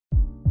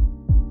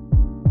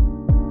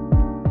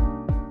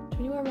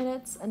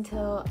minutes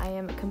until I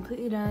am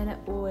completely done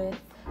with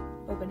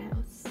open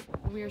house.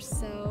 We're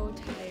so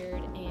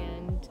tired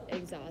and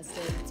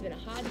exhausted. It's been a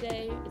hot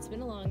day. It's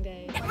been a long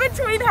day.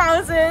 Between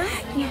houses.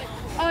 Yeah.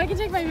 Oh, I can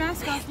take my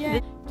mask off. Yeah.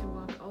 To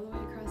walk all the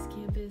way across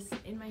campus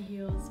in my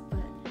heels, but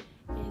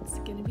it's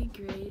gonna be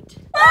great.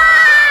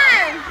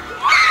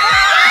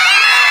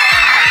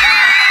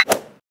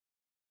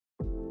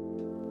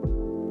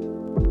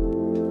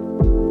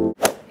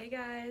 Hey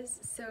guys,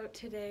 so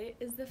today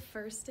is the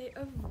first day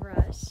of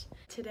Rush.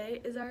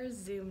 Today is our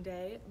Zoom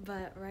day,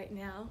 but right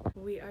now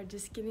we are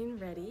just getting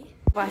ready.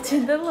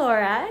 Watching the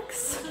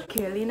Lorax,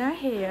 curling our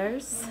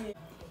hairs.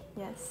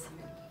 Yes.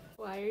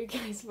 Why are you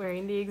guys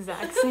wearing the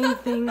exact same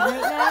thing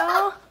right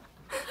now?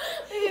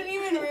 I didn't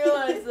even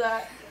realize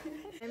that.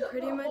 I'm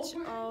pretty much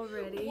all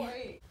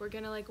ready. We're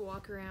gonna like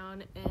walk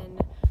around and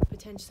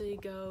potentially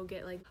go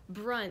get like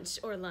brunch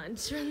or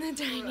lunch from the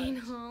dining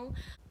hall.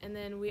 And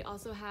then we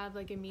also have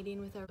like a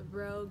meeting with our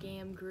row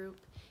GAM group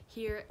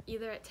here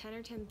either at 10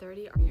 or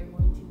 10:30. We are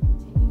going to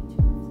continue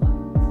to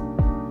reflect,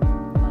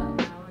 but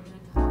now we're going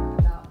to talk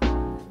about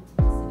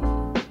authenticity.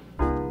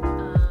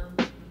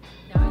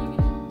 Now you're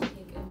going to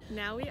take a...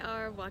 Now we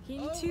are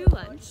walking to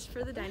lunch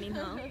for the dining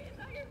hall.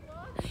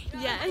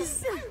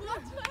 Yes. In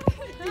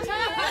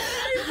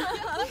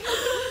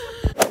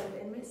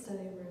my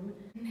study room.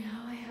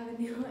 Now I have a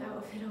new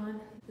outfit on.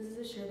 This is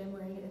a shirt I'm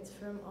wearing. It's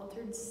from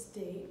Altered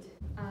State.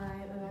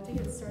 I'm about to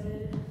get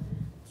started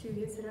to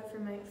get set up for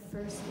my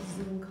first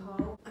Zoom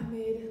call. I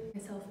made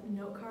myself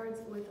note cards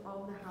with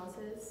all the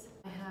houses.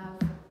 I have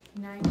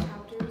 9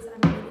 chapters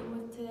I'm meeting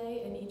with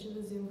today, and each of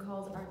the Zoom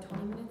calls are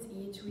 20 minutes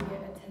each. We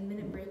get a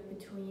 10-minute break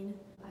between.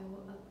 I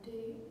will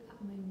update at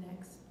my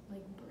next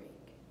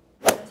break.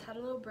 I just had a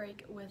little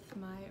break with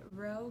my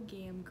row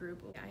GAM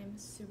group. I am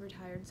super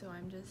tired, so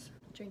I'm just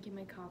drinking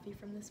my coffee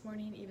from this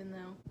morning, even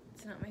though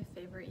it's not my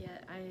favorite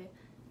yet.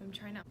 I'm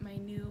trying out my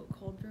new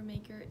cold brew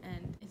maker,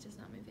 and it's just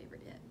not my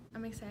favorite yet.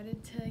 I'm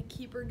excited to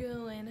keep her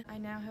going. I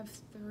now have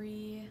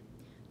 3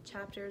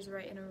 chapters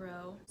right in a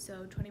row,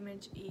 so 20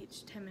 minutes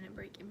each, 10-minute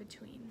break in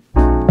between.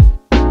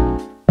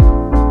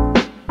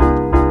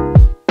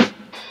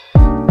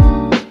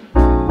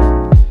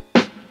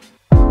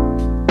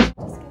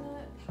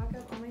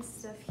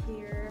 Stuff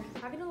here.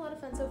 Having a lot of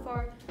fun so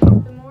far.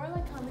 The more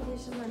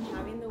competitions I'm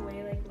having, the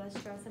way less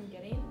stress I'm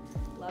getting.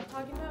 Love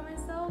talking about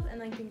myself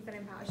and things that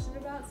I'm passionate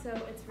about, so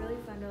it's really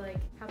fun to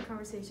have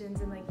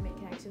conversations and make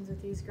connections with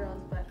these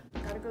girls, but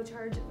gotta go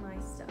charge my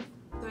stuff.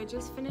 So I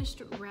just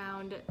finished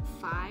round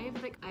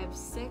 5. I have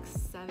 6,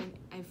 7,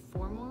 I have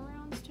 4 more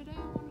rounds today,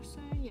 I want to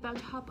say. Yeah. About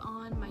to hop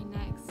on my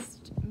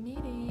next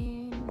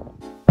meeting.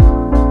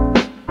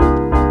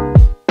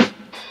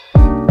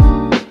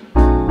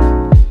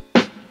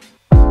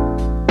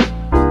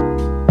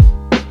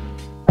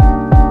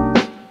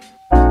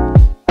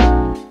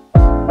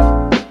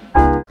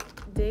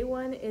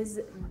 Is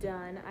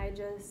done. I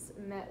just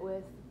met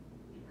with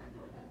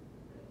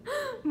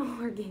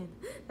Morgan.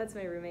 That's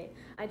my roommate.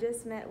 I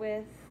just met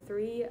with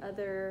 3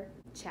 other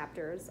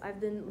chapters. I've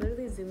been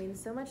literally Zooming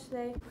so much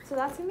today. So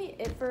that's gonna be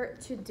it for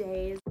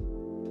today's.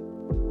 Morning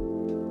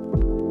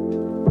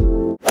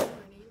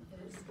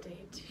is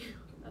day 2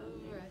 of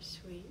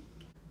Rush Week.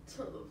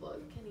 So the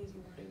vlog Kenny's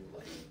morning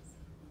voice.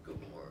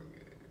 Good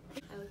morning.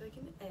 I look like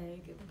an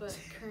egg, but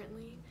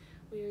currently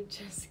we are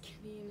just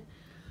getting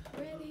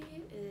ready.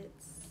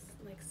 It's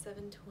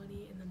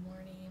 7:20 in the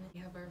morning. We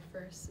have our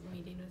first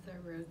meeting with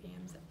our row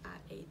GAMs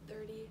at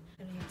 8:30,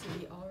 and we have to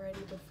be all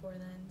ready before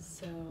then,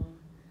 so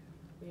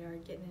we are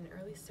getting an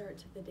early start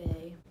to the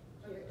day.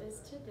 Here is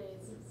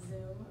today's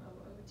Zoom of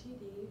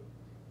OTD.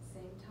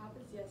 Same top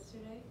as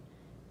yesterday,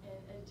 and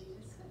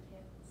Adidas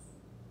sweatpants.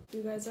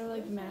 You guys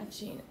are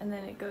matching, and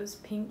then it goes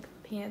pink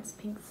pants,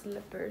 pink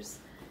slippers,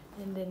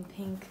 and then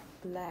pink,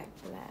 black.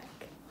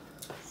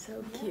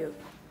 So cute.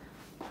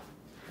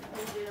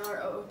 We did our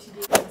OOTD.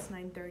 It's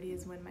 9:30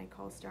 is when my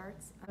call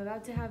starts. I'm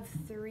about to have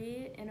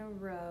 3 in a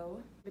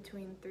row.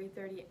 Between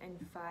 3:30 and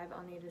 5,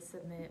 I'll need to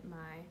submit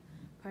my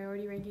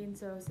priority ranking.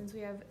 So since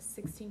we have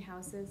 16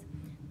 houses,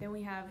 then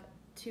we have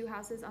 2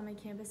 houses on my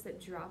campus that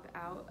drop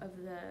out of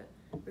the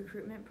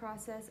recruitment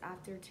process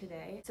after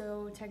today.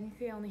 So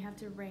technically I only have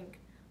to rank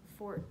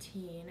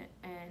 14,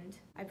 and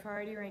I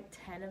priority ranked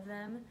 10 of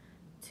them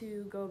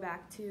to go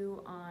back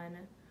to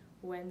on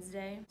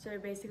Wednesday. So I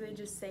basically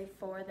just say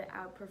 4 that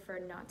I would prefer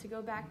not to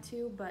go back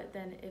to, but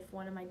then if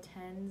one of my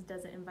 10s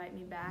doesn't invite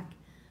me back,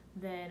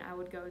 then I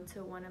would go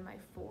to one of my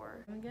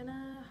 4. I'm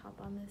gonna hop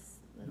on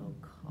this little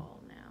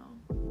call now.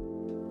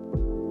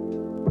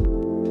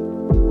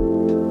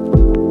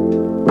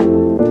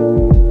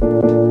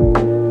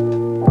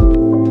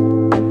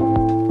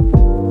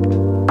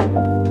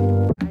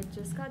 I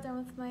just got done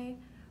with my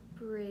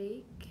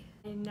break.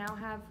 I now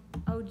have,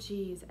 oh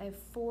geez, I have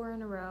 4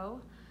 in a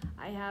row.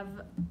 I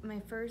have my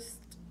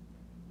first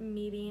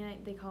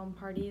meeting, they call them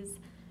parties,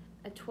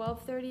 at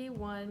 12:30,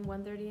 1,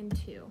 1:30, and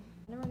 2.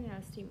 I'm running out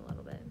of steam a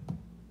little bit,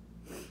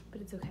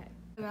 but it's okay.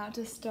 I'm about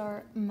to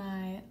start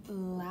my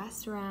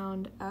last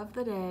round of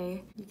the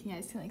day. You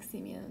guys can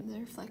see me in the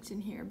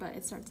reflection here, but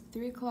it starts at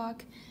 3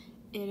 o'clock,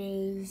 It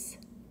is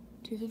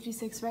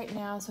 2:56 right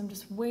now, so I'm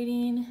just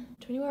waiting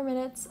 20 more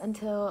minutes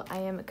until I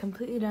am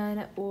completely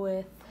done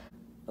with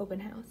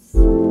open house.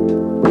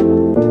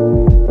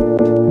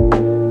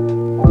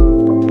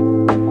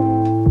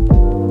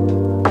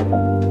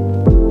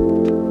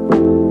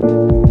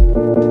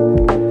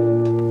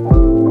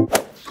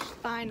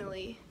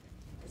 Finally,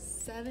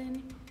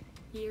 7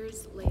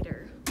 years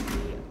later,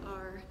 we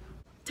are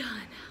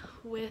done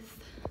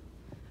with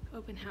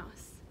open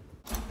house.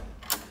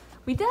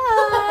 We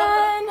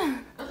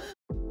done!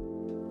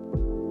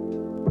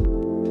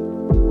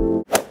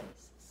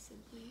 It's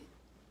simply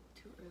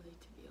too early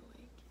to be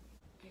awake.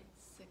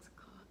 It's 6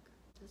 o'clock.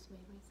 Just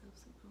made myself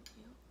some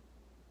oatmeal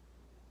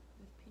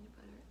with peanut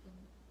butter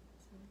and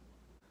some,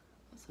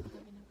 also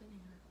having a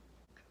banana.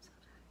 I'm so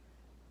tired.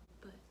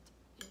 But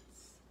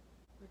it's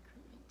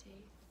recruitment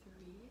day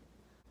 3.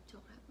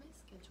 Don't have my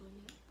schedule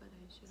yet, but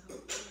I should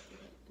hopefully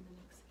get it in the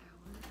next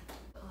hour.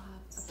 I'll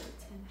have up to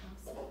 10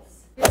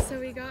 houses. So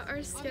we got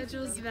our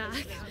schedules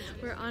back.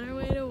 We're on our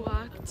way to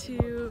walk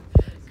to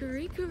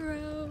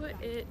Lukrembo.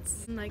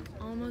 It's like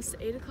almost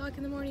 8 o'clock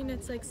in the morning.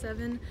 It's like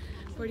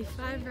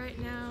 7:45 right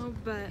now.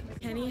 But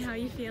Kenny, how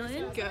you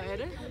feeling?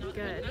 Good.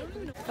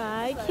 Good.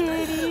 Bye,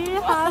 Kitty.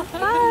 Have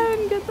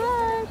fun. Good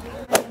luck.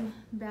 I'm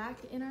back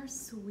in our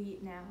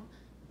suite now.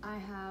 I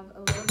have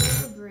a little bit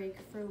of a break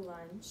for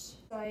lunch.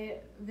 So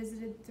I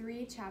visited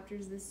 3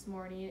 chapters this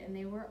morning and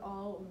they were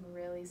all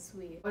really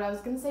sweet. What I was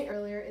gonna say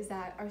earlier is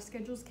that our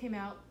schedules came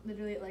out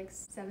literally at like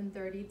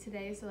 7:30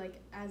 today, so like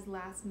as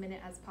last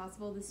minute as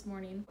possible this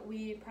morning.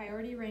 We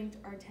priority ranked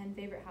our 10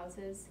 favorite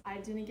houses. I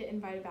didn't get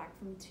invited back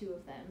from 2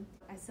 of them.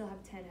 I still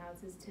have 10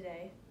 houses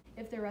today.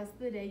 If the rest of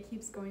the day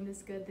keeps going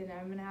this good, then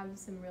I'm gonna have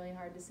some really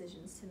hard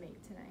decisions to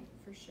make tonight,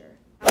 for sure.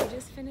 I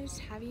just finished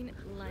having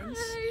lunch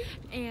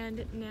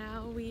and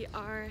now we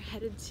are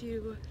headed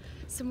to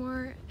some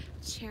more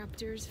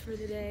chapters for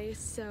the day.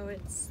 So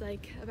it's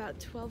like about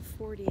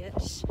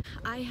 12:40-ish.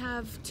 I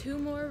have 2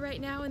 more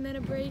right now and then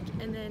a break.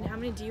 And then how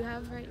many do you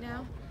have right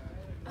now?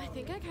 I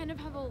think I kind of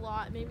have a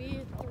lot,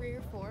 maybe 3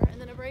 or 4,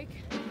 and then a break.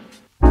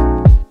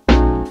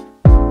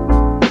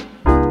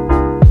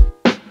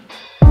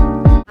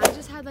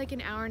 Had like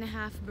an hour and a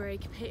half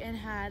break. Peyton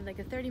had like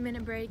a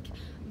 30-minute break,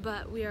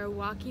 but we are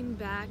walking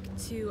back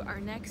to our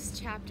next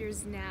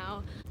chapters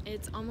now.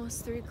 It's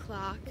almost 3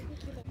 o'clock.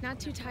 Not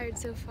too tired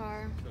so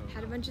far.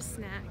 Had a bunch of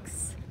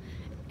snacks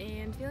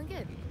and feeling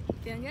good.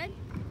 Feeling good?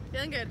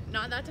 Feeling good.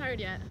 Not that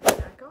tired yet.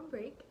 Back on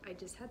break. I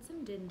just had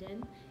some din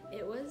din.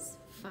 It was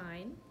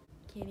fine.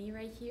 Kenny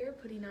right here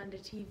putting on the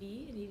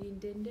TV and eating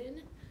din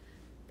din.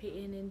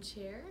 Peyton in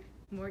chair.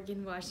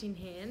 Morgan washing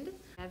hand.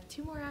 I have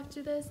 2 more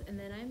after this and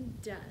then I'm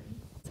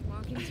done. So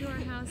walking to our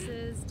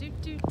houses.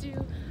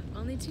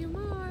 Only 2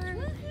 more.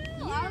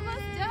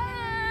 Almost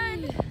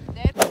done.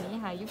 Kenny,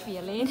 how you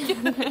feeling?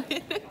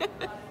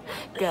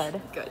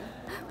 Good. Good.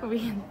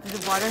 The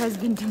water has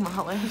been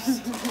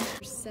demolished.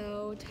 We're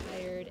so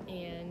tired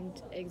and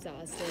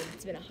exhausted.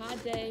 It's been a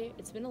hot day.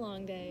 It's been a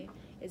long day.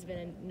 It's been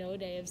a no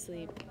day of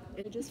sleep.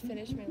 I just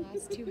finished my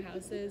last 2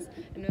 houses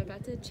and I'm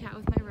about to chat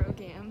with my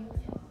rogam.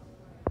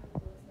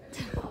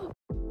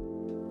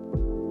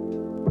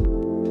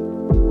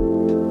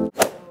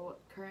 So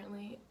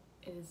currently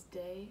it is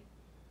day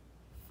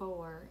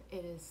 4.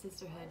 It is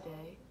sisterhood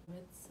day.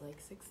 It's like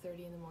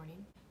 6:30 in the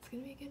morning. It's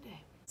gonna be a good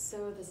day.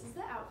 So this is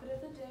the outfit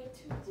of the day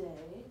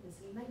today. This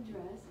is my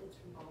dress. It's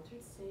from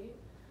Altered State.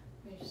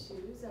 My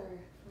shoes are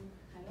from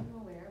I don't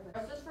know where, but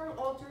Dress is from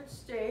Altered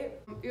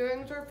State.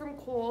 Earrings are from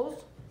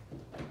Kohl's.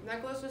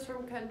 Necklace is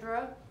from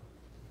Kendra.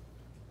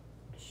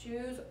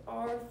 Shoes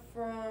are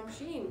from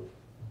Shein.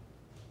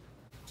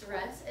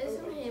 Dress is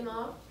from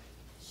Hema.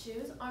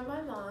 Shoes are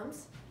my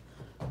mom's.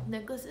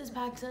 Necklace is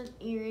Paxson.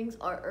 Earrings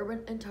are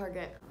Urban and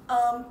Target.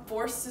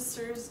 Four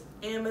Sisters,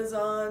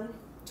 Amazon,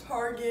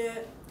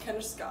 Target,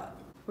 Kendra Scott.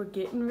 we're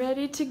getting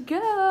ready to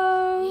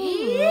go.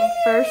 Yeah.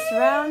 First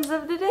rounds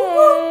of the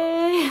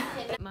day.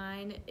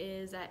 Mine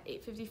is at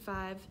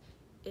 8:55.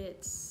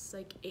 It's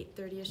like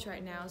 8:30ish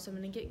right now, so I'm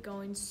gonna get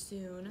going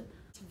soon.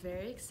 It's a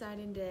very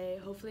exciting day.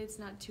 Hopefully it's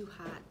not too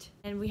hot.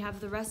 And we have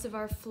the rest of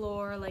our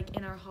floor like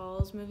in our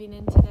halls moving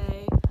in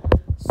today.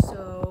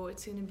 So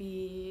it's gonna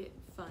be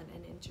fun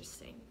and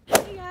interesting.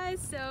 Hey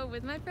guys, so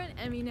with my friend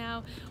Emmy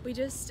now, we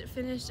just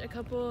finished a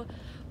couple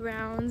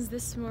rounds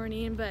this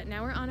morning, but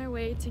now we're on our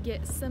way to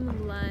get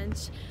some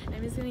lunch.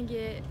 Emmy's gonna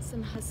get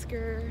some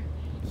Husker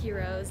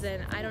Heroes,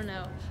 and I don't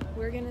know,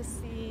 we're gonna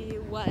see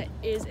what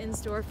is in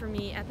store for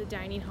me at the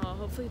dining hall.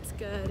 Hopefully it's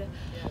good.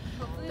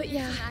 Hopefully but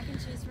yeah, some mac and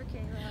cheese for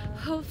Kayla.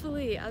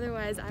 Hopefully,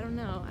 otherwise I don't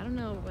know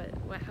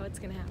how it's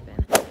gonna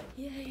happen.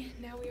 Yay,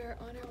 now we are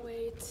on our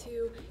way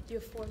to do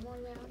 4 more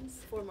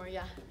rounds. 4 more,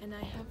 yeah. And I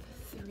have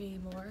 3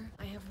 more.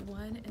 I have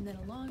 1 and then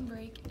a long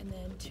break and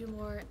then 2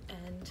 more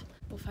and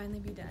we'll finally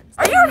be done.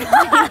 Are you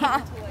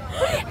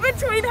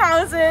between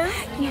houses?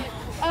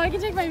 Oh, I can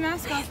take my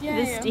mask off.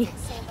 Yay.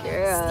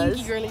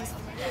 Stinky girlies.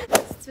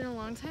 It's been a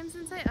long time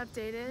since I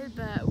updated,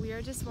 but we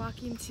are just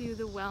walking to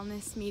the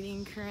wellness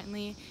meeting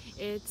currently.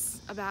 It's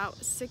about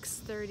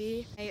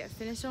 6:30. I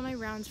finished all my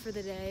rounds for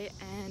the day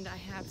and I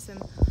have some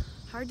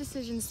hard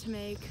decisions to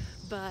make,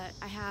 but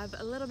I have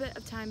a little bit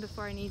of time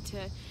before I need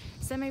to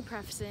send my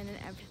prefs in and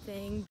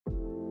everything. My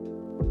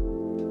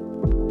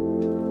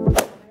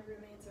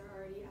roommates are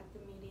already at the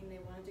meeting. They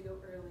wanted to go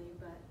early,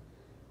 but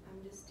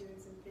I'm just doing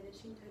some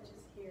finishing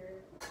touches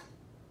here.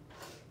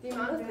 The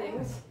amount of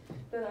things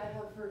that I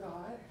have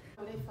forgot.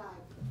 Day 5.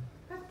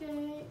 Prep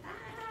day.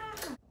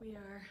 Ah! We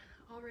are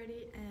all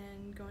ready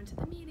and going to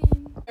the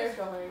meeting. We're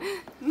going.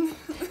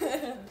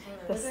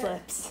 The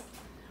slips.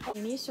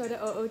 InShot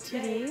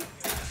OOTD.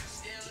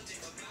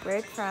 Where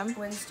it from?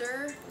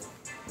 Windsor.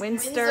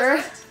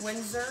 Windsor.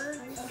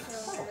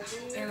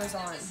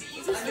 Amazon.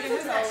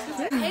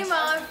 Hey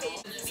Mom.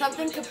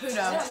 Something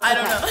Caputo. I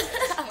don't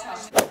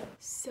know.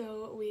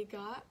 So we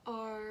got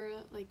our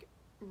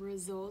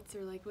results or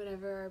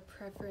whatever our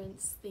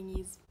preference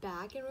thingies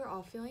back, and we're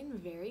all feeling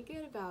very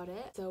good about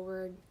it. So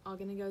we're all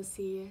gonna go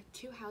see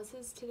 2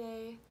 houses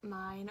today.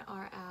 Mine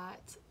are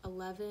at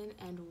 11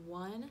 and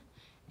 1,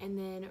 and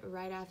then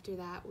right after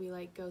that we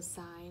go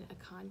sign a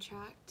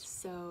contract.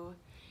 So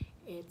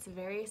it's a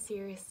very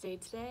serious day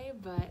today,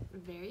 but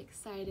very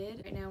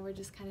excited. Right now we're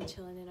just kind of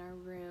chilling in our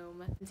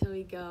room until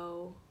we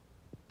go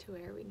to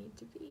where we need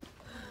to be.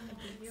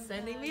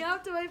 Sending me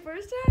off to my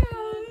first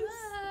house.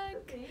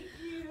 Thank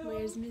you.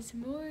 Where's Miss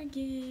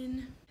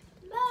Morgan?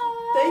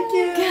 Thank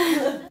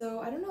you. So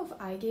I don't know if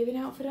I gave an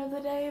outfit of the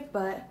day,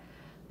 but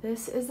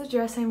this is the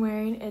dress I'm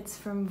wearing. It's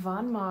from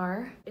Von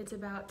Mar. It's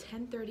about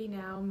 10:30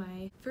 now.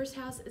 My first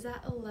house is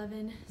at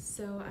 11,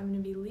 so I'm gonna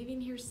be leaving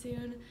here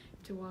soon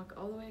to walk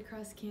all the way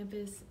across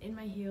campus in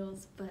my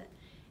heels, but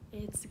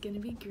it's gonna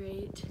be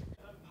great.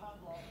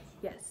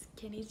 Yes,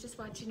 Kenny's just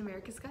watching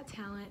America's Got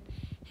Talent,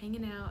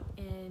 hanging out,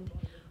 and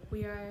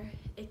we are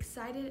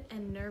excited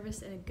and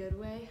nervous in a good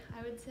way,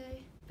 I would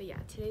say. But yeah,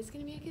 today's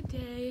gonna be a good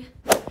day.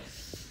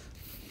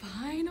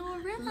 Final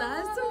round.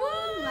 Last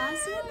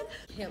one.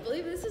 Can't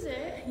believe this is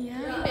it.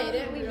 Yeah. We made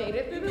it. We made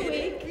it through the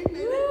week.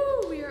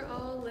 Woo! We are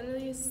all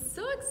literally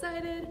so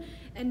excited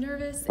and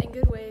nervous in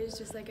good ways,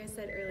 just like I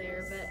said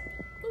earlier, but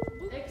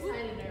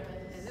Excited,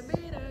 nervous.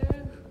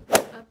 elevator.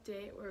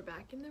 Update, we're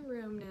back in the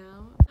room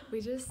now.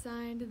 We just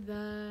signed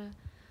the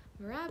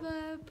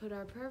Maraba, put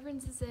our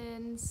preferences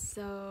in,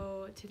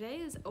 so today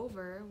is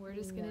over. We're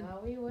just gonna... Now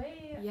we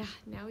wait. Yeah,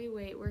 now we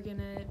wait. We're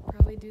gonna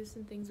probably do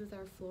some things with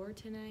our floor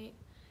tonight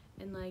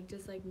and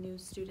just new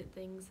student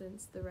things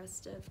since the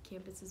rest of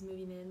campus is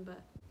moving in,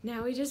 but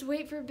now we just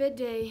wait for bid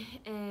day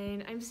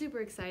and I'm super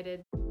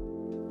excited.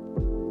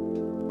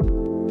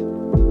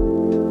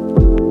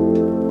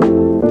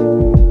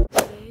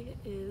 Today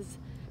is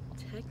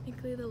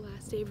technically the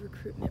last day of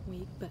recruitment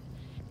week, but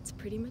it's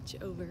pretty much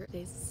over.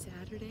 Today's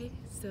Saturday,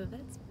 so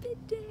that's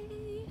bid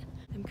day.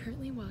 I'm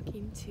currently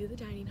walking to the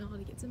dining hall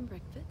to get some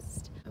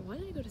breakfast. I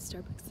wanted to go to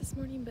Starbucks this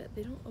morning, but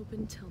they don't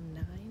open till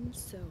 9,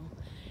 so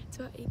it's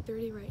about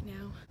 8:30 right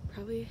now.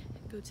 Probably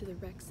go to the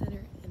rec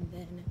center and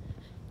then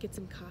get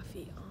some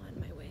coffee on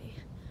my way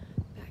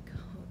back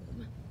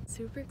home.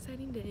 Super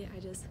exciting day. I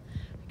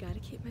gotta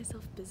keep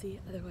myself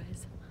busy,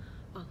 otherwise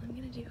all I'm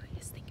gonna do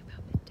is think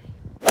about bid day.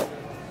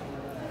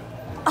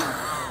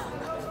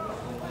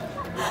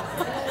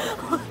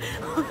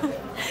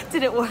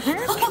 Did it work?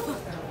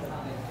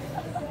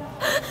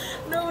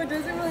 No, it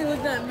doesn't really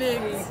look that big.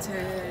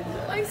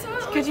 I saw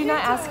it. Could you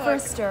not ask for a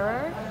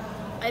stirrer?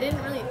 I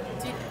didn't really.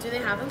 Do they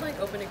have them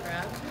open and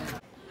grab?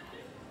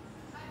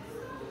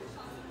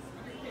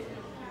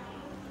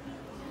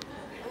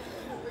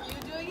 Were you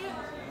doing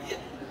it?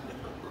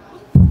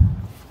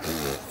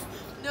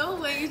 No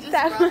way! You just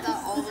brought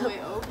that all the way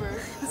over.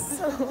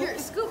 Here,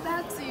 scoot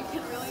back so you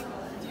can really.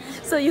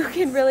 So you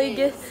can really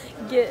get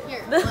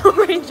Here. the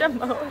range of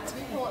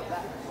motion. Pull it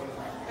back.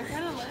 I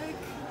kind of like.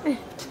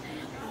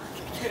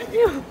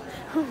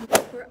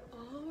 We're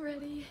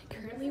already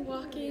currently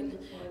walking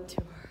to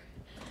our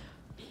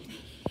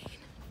meeting.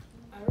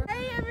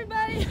 Hey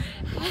everybody!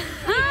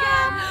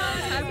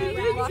 Happy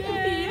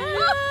birthday!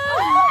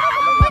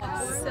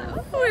 So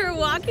we're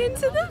walking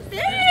to the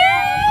field!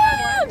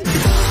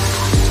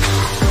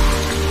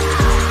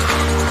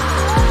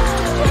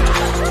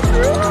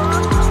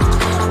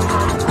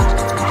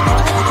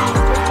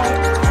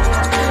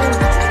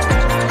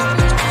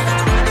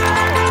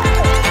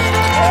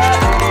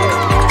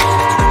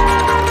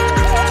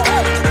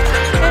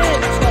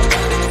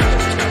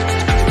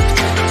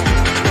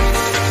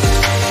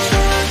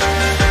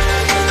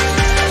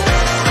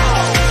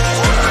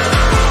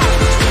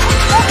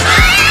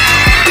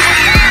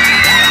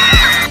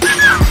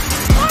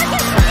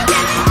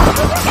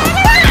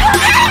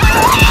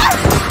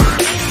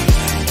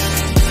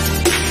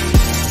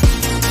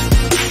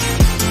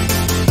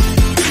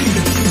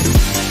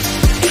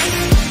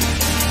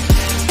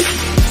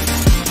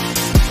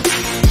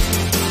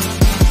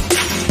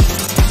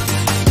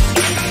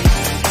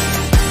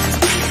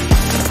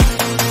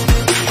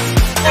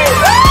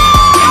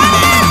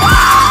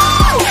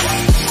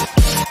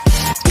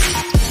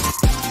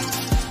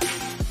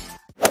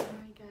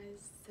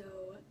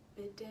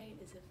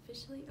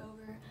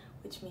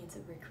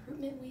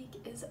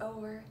 week is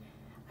over.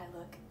 I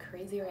look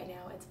crazy right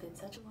now. It's been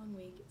such a long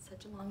week,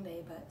 such a long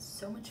day, but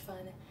so much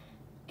fun.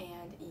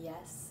 And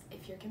yes,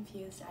 if you're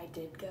confused, I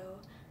did go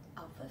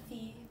Alpha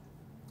Phi.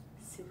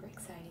 Super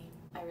exciting.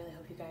 I really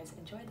hope you guys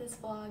enjoyed this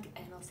vlog,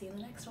 and I'll see you in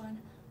the next one.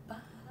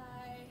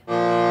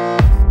 Bye!